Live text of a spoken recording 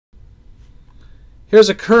Here's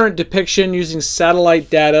a current depiction using satellite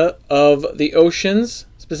data of the oceans,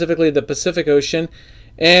 specifically the Pacific Ocean,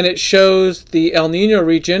 and it shows the El Nino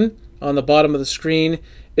region on the bottom of the screen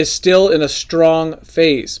is still in a strong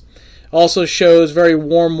phase. Also shows very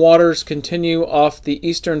warm waters continue off the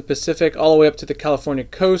eastern Pacific all the way up to the California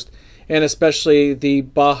coast, and especially the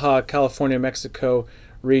Baja California, Mexico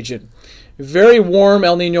region. Very warm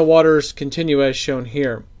El Nino waters continue as shown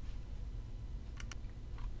here.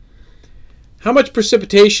 How much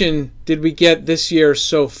precipitation did we get this year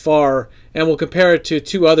so far? And we'll compare it to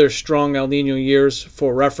two other strong El Nino years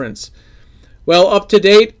for reference. Well, up to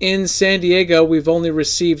date in San Diego, we've only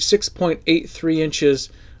received 6.83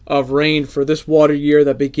 inches of rain for this water year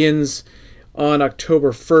that begins on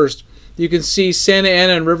October 1st. You can see Santa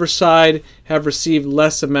Ana and Riverside have received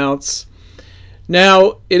less amounts.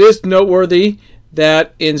 Now, it is noteworthy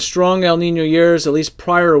that in strong El Nino years, at least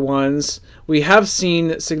prior ones, we have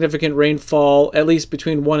seen significant rainfall, at least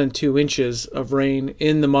between 1 and 2 inches of rain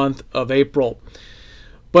in the month of April.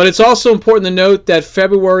 But it's also important to note that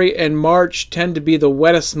February and March tend to be the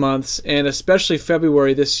wettest months, and especially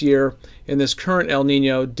February this year in this current El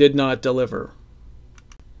Nino did not deliver.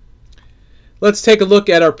 Let's take a look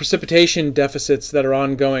at our precipitation deficits that are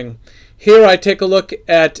ongoing. Here I take a look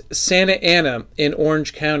at Santa Ana in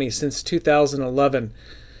Orange County since 2011.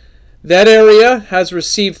 That area has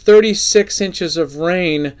received 36 inches of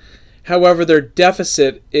rain. However, their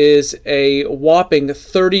deficit is a whopping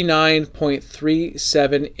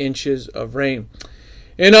 39.37 inches of rain.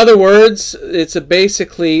 In other words, it's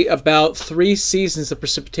basically about 3 seasons of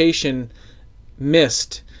precipitation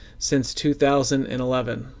missed since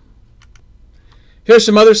 2011. Here's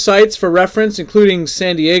some other sites for reference, including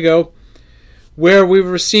San Diego, where we've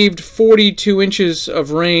received 42 inches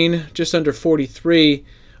of rain, just under 43.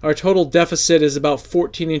 Our total deficit is about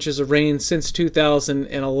 14 inches of rain since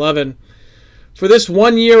 2011. For this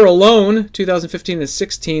 1 year alone, 2015 and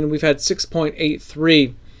 16, we've had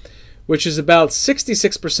 6.83, which is about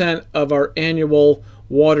 66% of our annual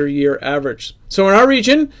water year average. So in our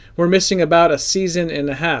region, we're missing about a season and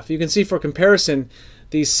a half. You can see for comparison,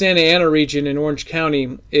 the Santa Ana region in Orange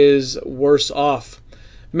County is worse off.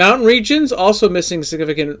 Mountain regions also missing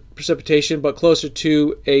significant precipitation, but closer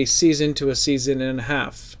to a season and a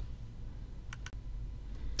half.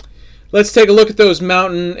 Let's take a look at those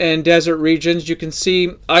mountain and desert regions. You can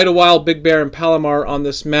see Idlewild, Big Bear, and Palomar on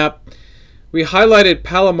this map. We highlighted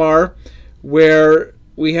Palomar, where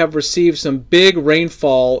we have received some big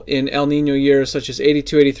rainfall in El Nino years, such as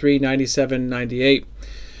 82, 83, 97, 98.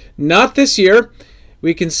 Not this year.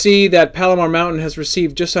 We can see that Palomar Mountain has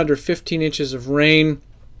received just under 15 inches of rain.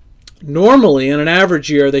 Normally, in an average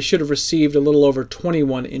year, they should have received a little over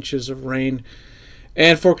 21 inches of rain.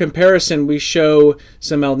 And for comparison, we show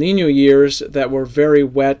some El Nino years that were very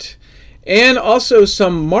wet, and also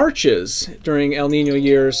some Marches during El Nino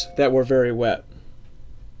years that were very wet.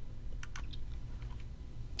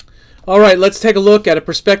 All right, let's take a look at a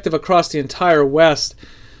perspective across the entire West.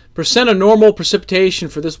 Percent of normal precipitation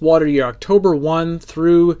for this water year, October 1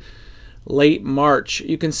 through late March.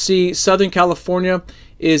 You can see Southern California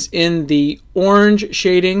is in the orange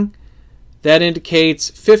shading. That indicates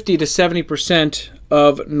 50 to 70%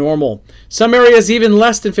 of normal. Some areas even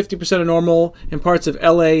less than 50% of normal in parts of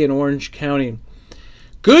LA and Orange County.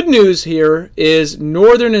 Good news here is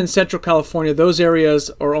Northern and Central California, those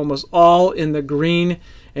areas are almost all in the green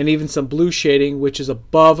and even some blue shading, which is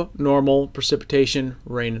above normal precipitation,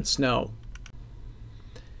 rain and snow.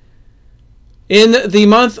 In the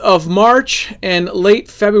month of March and late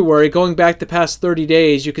February, going back the past 30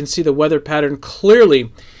 days, you can see the weather pattern clearly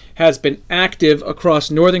has been active across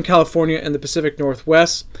Northern California and the Pacific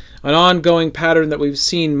Northwest, an ongoing pattern that we've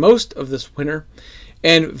seen most of this winter,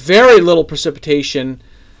 and very little precipitation,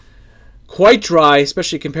 quite dry,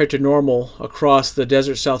 especially compared to normal, across the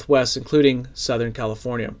desert Southwest, including Southern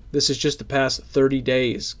California. This is just the past 30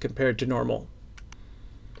 days compared to normal.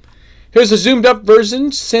 Here's a zoomed up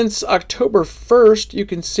version. Since October 1st, you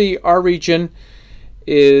can see our region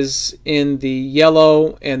is in the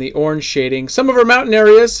yellow and the orange shading. Some of our mountain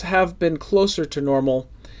areas have been closer to normal,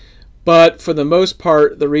 but for the most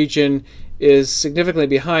part, the region is significantly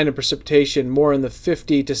behind in precipitation, more in the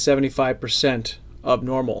 50 to 75% of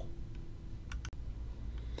normal.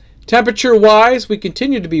 Temperature-wise, we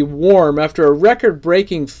continue to be warm after a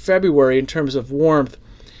record-breaking February in terms of warmth.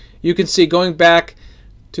 You can see going back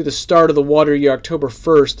to the start of the water year, October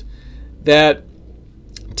 1st, that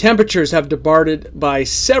temperatures have departed by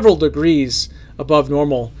several degrees above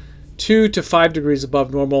normal, 2 to 5 degrees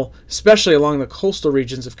above normal, especially along the coastal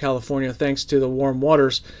regions of California thanks to the warm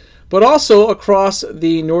waters, but also across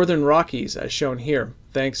the northern Rockies as shown here.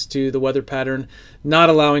 thanks to the weather pattern not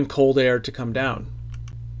allowing cold air to come down.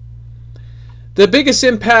 The biggest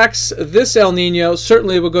impacts this El Nino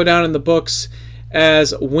certainly will go down in the books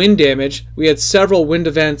as wind damage. We had several wind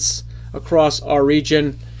events across our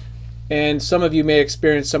region, and some of you may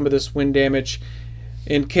experience some of this wind damage.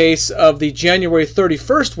 In case of the January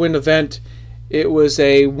 31st wind event, it was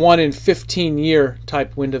a 1 in 15 year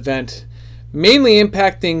type wind event, mainly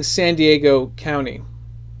impacting San Diego County.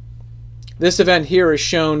 This event here is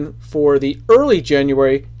shown for the early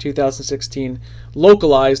January 2016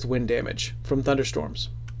 localized wind damage from thunderstorms.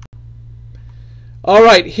 All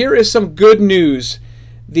right, here is some good news.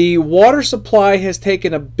 The water supply has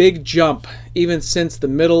taken a big jump even since the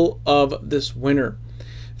middle of this winter.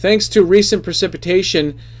 Thanks to recent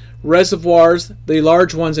precipitation, reservoirs, the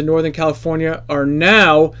large ones in Northern California, are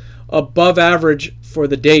now above average for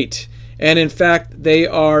the date. And in fact, they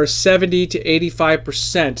are 70 to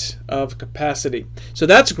 85% of capacity. So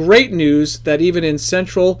that's great news that even in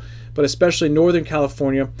central, but especially Northern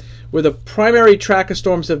California, where the primary track of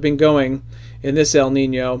storms have been going in this El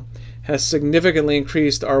Nino, has significantly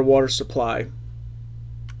increased our water supply.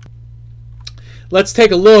 Let's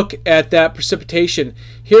take a look at that precipitation.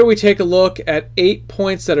 Here we take a look at 8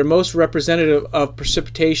 points that are most representative of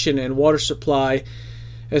precipitation and water supply,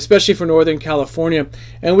 especially for Northern California.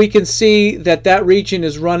 And we can see that that region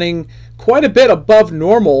is running quite a bit above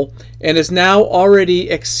normal and has now already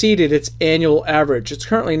exceeded its annual average. It's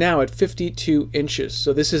currently now at 52 inches.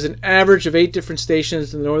 So this is an average of 8 different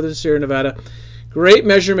stations in the northern Sierra Nevada. Great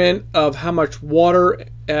measurement of how much water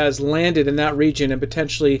has landed in that region and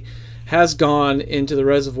potentially has gone into the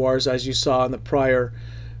reservoirs, as you saw in the prior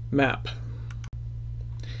map.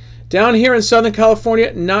 Down here in Southern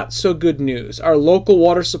California, not so good news. Our local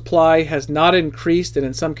water supply has not increased and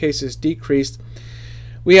in some cases decreased.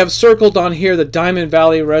 We have circled on here the Diamond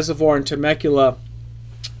Valley Reservoir in Temecula.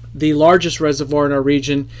 The largest reservoir in our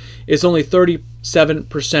region is only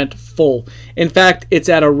 37% full. In fact, it's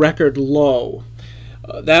at a record low.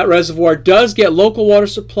 That reservoir does get local water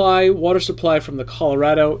supply from the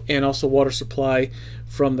Colorado, and also water supply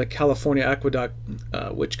from the California Aqueduct,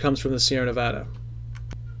 which comes from the Sierra Nevada.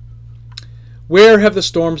 Where have the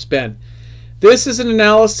storms been? This is an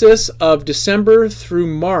analysis of December through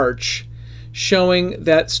March, showing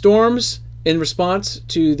that storms in response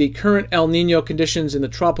to the current El Nino conditions in the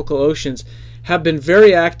tropical oceans have been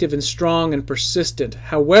very active and strong and persistent.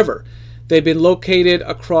 However, they've been located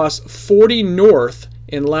across 40 north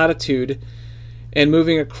in latitude and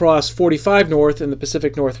moving across 45 north in the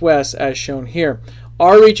Pacific Northwest, as shown here.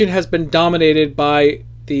 Our region has been dominated by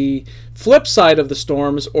the flip side of the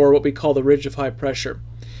storms, or what we call the ridge of high pressure.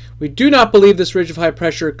 We do not believe this ridge of high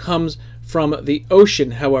pressure comes from the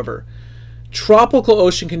ocean, however. Tropical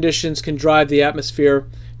ocean conditions can drive the atmosphere.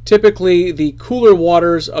 Typically, the cooler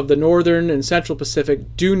waters of the northern and central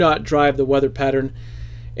Pacific do not drive the weather pattern.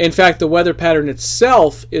 In fact, the weather pattern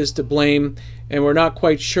itself is to blame, and we're not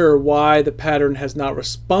quite sure why the pattern has not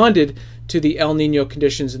responded to the El Nino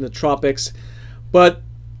conditions in the tropics. But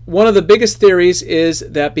one of the biggest theories is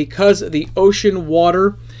that because the ocean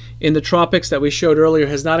water in the tropics that we showed earlier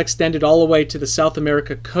has not extended all the way to the South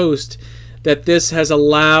America coast, that this has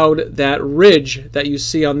allowed that ridge that you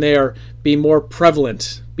see on there be more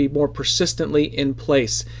prevalent, be more persistently in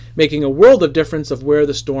place, making a world of difference of where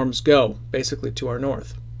the storms go, basically to our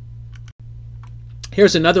north.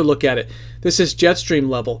 Here's another look at it. This is jet stream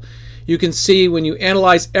level. You can see when you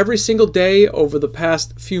analyze every single day over the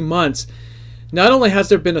past few months, not only has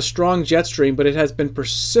there been a strong jet stream, but it has been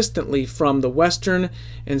persistently from the western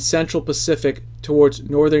and central Pacific towards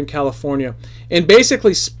Northern California, and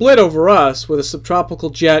basically split over us with a subtropical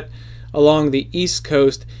jet along the east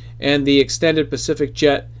coast and the extended Pacific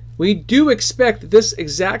jet. We do expect this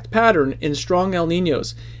exact pattern in strong El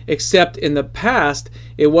Ninos, except in the past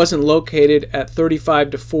it wasn't located at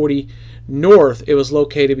 35 to 40 north. It was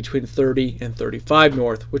located between 30 and 35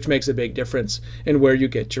 north, which makes a big difference in where you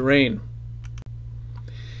get your rain.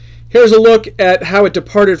 Here's a look at how it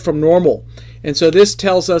departed from normal. And so this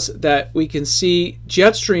tells us that we can see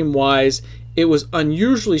jet stream wise, it was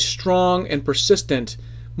unusually strong and persistent,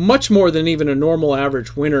 much more than even a normal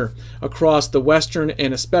average winter across the western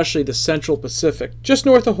and especially the central Pacific, just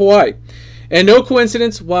north of Hawaii. And no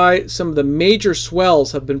coincidence why some of the major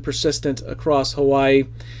swells have been persistent across Hawaii.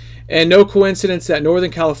 And no coincidence that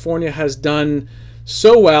Northern California has done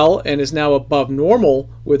so well and is now above normal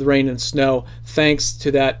with rain and snow thanks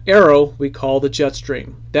to that arrow we call the jet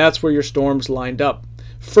stream. That's where your storms lined up,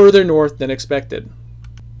 further north than expected.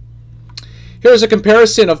 Here's a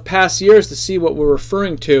comparison of past years to see what we're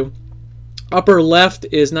referring to. Upper left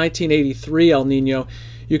is 1983 El Nino.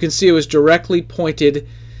 You can see it was directly pointed.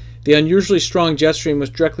 The unusually strong jet stream was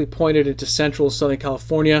directly pointed into central and southern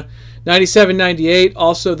California. 97, 98,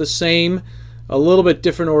 also the same, a little bit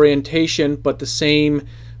different orientation, but the same,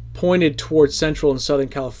 pointed towards central and southern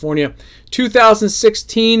California.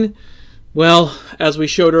 2016, well, as we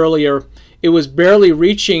showed earlier, it was barely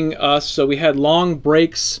reaching us, so we had long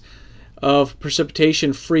breaks of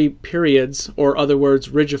precipitation-free periods, or other words,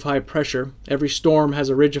 ridge of high pressure. Every storm has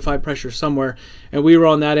a ridge of high pressure somewhere, and we were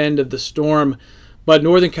on that end of the storm. But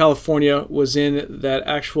Northern California was in that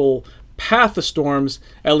actual path of storms,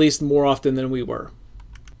 at least more often than we were.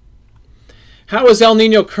 How is El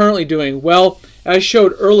Nino currently doing? Well, as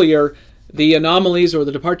showed earlier, the anomalies or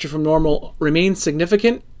the departure from normal remain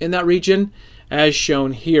significant in that region, as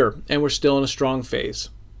shown here, and we're still in a strong phase.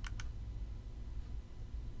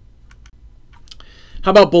 How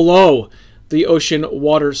about below the ocean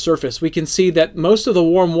water surface? We can see that most of the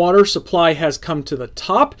warm water supply has come to the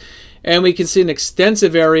top, and we can see an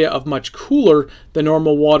extensive area of much cooler than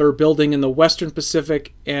normal water building in the western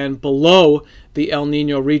Pacific and below the El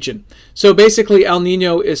Nino region. So basically, El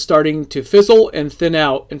Nino is starting to fizzle and thin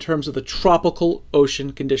out in terms of the tropical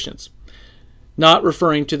ocean conditions. Not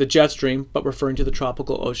referring to the jet stream, but referring to the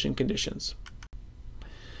tropical ocean conditions.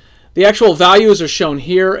 The actual values are shown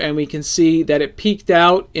here, and we can see that it peaked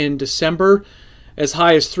out in December as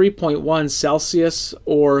high as 3.1 Celsius,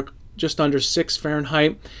 or just under 6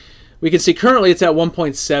 Fahrenheit. We can see currently it's at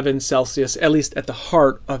 1.7 Celsius, at least at the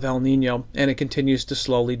heart of El Nino, and it continues to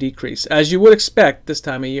slowly decrease, as you would expect this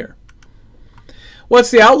time of year. What's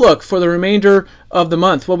the outlook for the remainder of the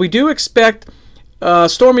month? Well, we do expect a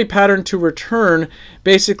stormy pattern to return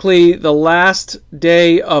basically the last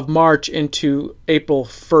day of March into April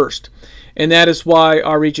 1st. And that is why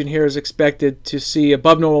our region here is expected to see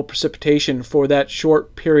above normal precipitation for that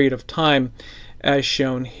short period of time, as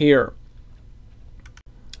shown here.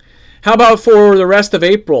 How about for the rest of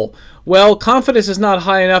April? Well, confidence is not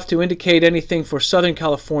high enough to indicate anything for Southern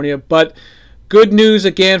California, but good news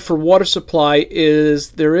again for water supply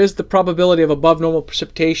is there is the probability of above normal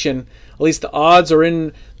precipitation. At least the odds are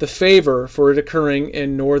in the favor for it occurring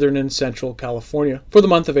in Northern and Central California for the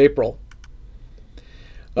month of April.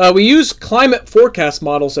 We use climate forecast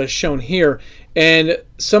models as shown here, and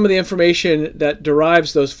some of the information that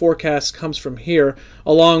derives those forecasts comes from here,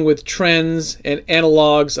 along with trends and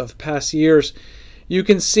analogs of past years. You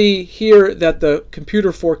can see here that the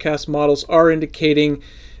computer forecast models are indicating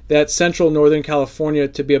that central Northern California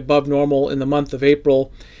to be above normal in the month of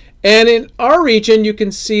April. And in our region, you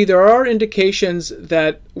can see there are indications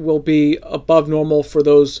that will be above normal for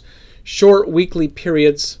those short weekly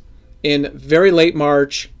periods in very late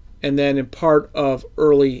March and then in part of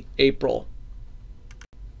early April.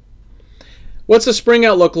 What's the spring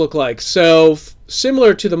outlook look like? So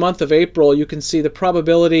similar to the month of April, you can see the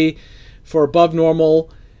probability for above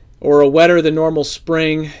normal or a wetter than normal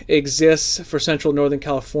spring exists for central Northern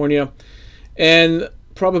California, and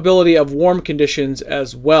probability of warm conditions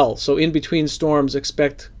as well. So in between storms,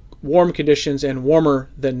 expect warm conditions and warmer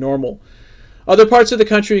than normal. Other parts of the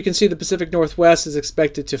country, you can see the Pacific Northwest is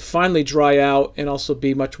expected to finally dry out and also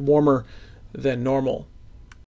be much warmer than normal.